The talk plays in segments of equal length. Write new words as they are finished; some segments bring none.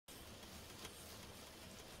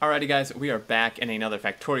Alrighty guys, we are back in another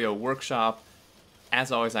Factorio Workshop.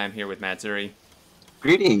 As always, I am here with MeDDi'sh.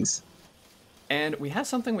 Greetings. And we have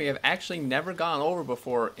something we have actually never gone over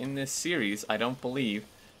before in this series, I don't believe.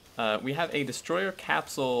 We have a Destroyer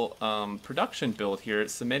Capsule production build here,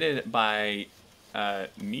 submitted by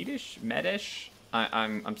MeDDi'sh?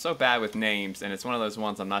 I'm so bad with names, and it's one of those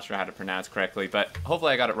ones I'm not sure how to pronounce correctly, but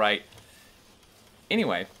hopefully I got it right.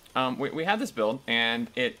 Anyway, we have this build, and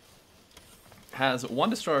it has one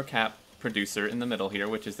Destroyer Cap producer in the middle here,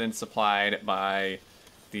 which is then supplied by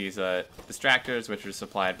these distractors, which are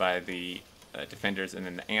supplied by the defenders, and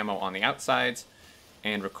then the ammo on the outsides,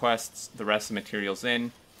 and requests the rest of the materials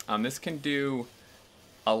in. This can do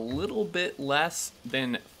a little bit less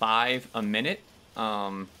than 5 a minute,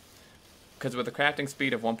 because with a crafting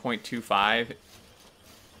speed of 1.25,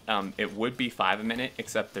 it would be 5 a minute,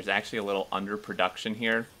 except there's actually a little underproduction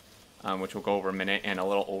here, which we'll go over in a minute, and a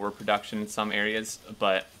little overproduction in some areas.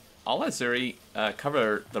 But I'll let Zuri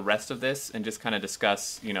cover the rest of this and just kind of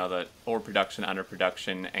discuss, you know, the overproduction,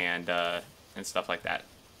 underproduction, and stuff like that.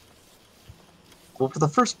 Well, for the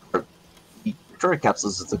first part, the Destroyer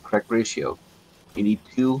Capsules is the correct ratio. You need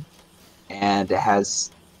 2, and it has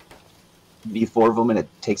maybe 4 of them, and it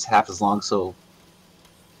takes half as long, so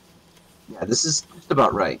yeah, this is just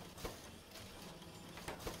about right.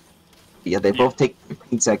 Yeah, they both take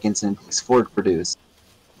 15 seconds, and it takes 4 to produce.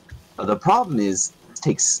 The problem is, it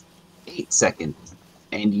takes 8 seconds,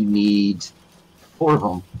 and you need 4 of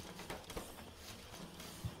them.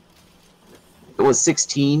 If it was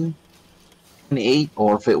 16 and 8,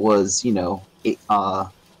 or if it was, you know,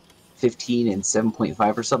 15 and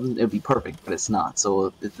 7.5 or something, it would be perfect, but it's not.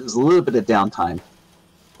 So there's a little bit of downtime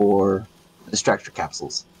for distractor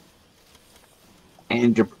capsules.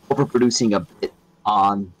 And you're overproducing a bit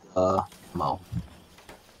on the ammo.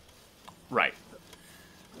 Right.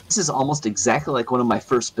 This is almost exactly like one of my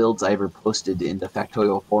first builds I ever posted in the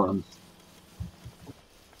Factorio forums.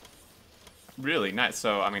 Really nice.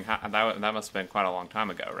 So, I mean, that must have been quite a long time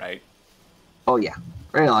ago, right? Oh yeah,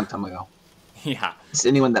 very long time ago. Yeah. It's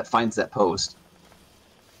anyone that finds that post.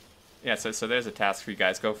 Yeah, so there's a task for you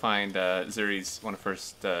guys. Go find Zuri's, one of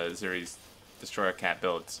Zuri's Destroyer Cat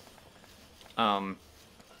builds.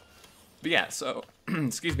 But yeah, so,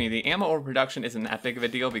 excuse me, the ammo overproduction isn't that big of a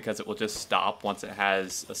deal because it will just stop once it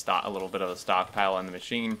has a little bit of a stockpile on the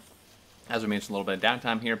machine. As we mentioned, a little bit of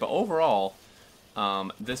downtime here, but overall,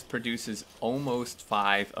 this produces almost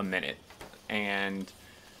 5 a minute. And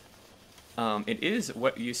it is,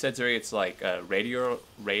 what you said, Zuri, it's like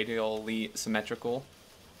radially symmetrical.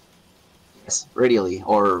 Yes, radially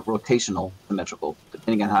or rotational symmetrical,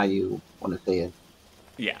 depending on how you want to say it.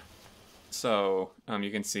 Yeah. So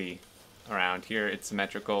you can see around here it's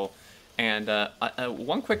symmetrical. And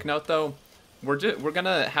one quick note though, we're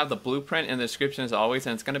gonna have the blueprint in the description as always,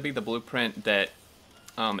 and it's gonna be the blueprint that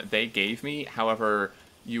they gave me. However,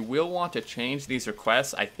 you will want to change these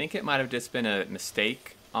requests. I think it might have just been a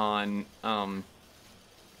mistake on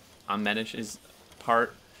MeDDish's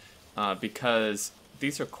part, because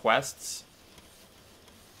these requests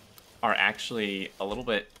are actually a little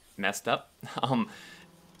bit messed up.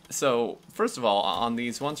 So first of all, on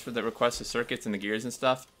these ones for the request of circuits and the gears and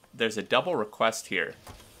stuff, there's a double request here,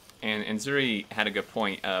 and Zuri had a good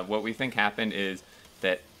point. What we think happened is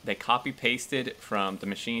that they copy pasted from the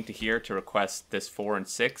machine to here to request this 4 and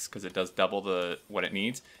 6 because it does double what it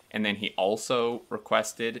needs, and then he also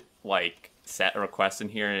requested, like, set a request in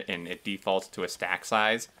here and it defaults to a stack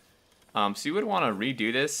size. So you would want to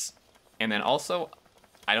redo this, and then also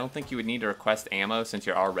I don't think you would need to request ammo since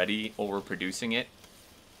you're already overproducing it,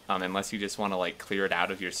 unless you just want to like clear it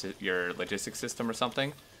out of your logistics system or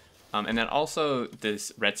something. And then also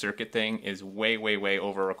this red circuit thing is way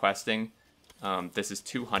over requesting. This is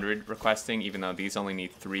 200 requesting, even though these only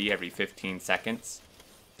need 3 every 15 seconds.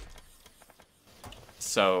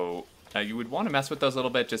 So you would want to mess with those a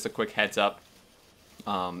little bit. Just a quick heads up.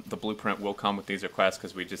 The blueprint will come with these requests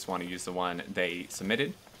because we just want to use the one they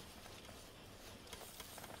submitted.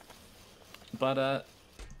 But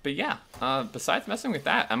yeah, besides messing with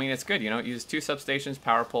that, I mean, it's good. You know, it uses 2 substations,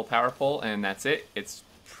 power pole, and that's it. It's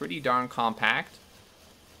pretty darn compact.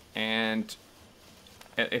 And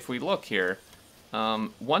if we look here,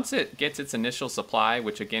 once it gets its initial supply,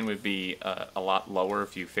 which again would be a lot lower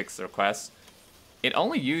if you fix the requests, it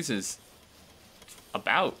only uses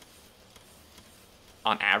about,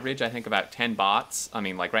 on average, I think about 10 bots. I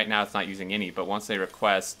mean, like right now it's not using any, but once they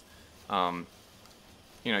request,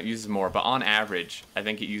 you know, it uses more. But on average, I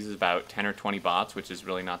think it uses about 10 or 20 bots, which is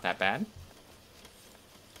really not that bad.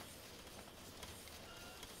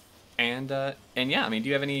 And yeah, I mean, do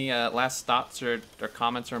you have any last thoughts or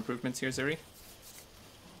comments or improvements here, Zuri?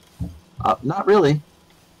 Not really.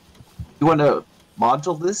 You want to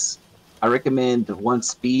module this? I recommend 1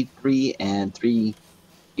 speed 3 and 3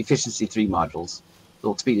 efficiency 3 modules.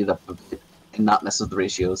 It'll speed it up a bit and not mess with the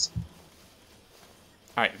ratios.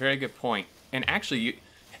 All right, very good point. And actually,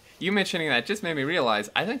 you mentioning that just made me realize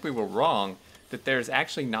I think we were wrong that there's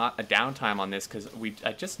actually not a downtime on this because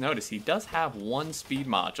I just noticed he does have 1 speed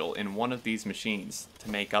module in one of these machines to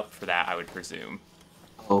make up for that, I would presume.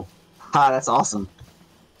 Oh, that's awesome.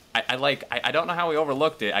 I don't know how we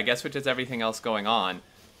overlooked it. I guess with just everything else going on.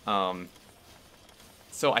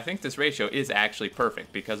 So I think this ratio is actually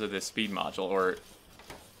perfect because of this speed module, or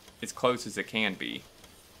as close as it can be.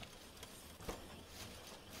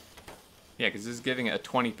 Yeah, because this is giving it a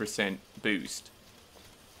 20% boost.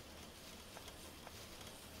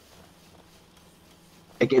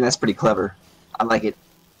 Again, that's pretty clever. I like it.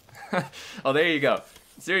 Oh, there you go.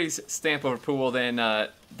 Series stamp over pool, then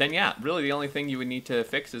yeah, really the only thing you would need to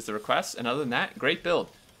fix is the request, and other than that, great build.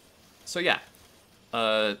 So yeah,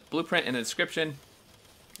 blueprint in the description,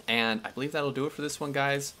 and I believe that'll do it for this one,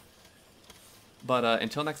 guys. But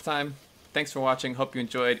until next time, thanks for watching. Hope you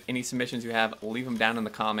enjoyed. Any submissions you have, leave them down in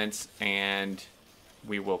the comments, and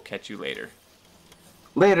we will catch you later.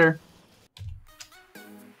 Later.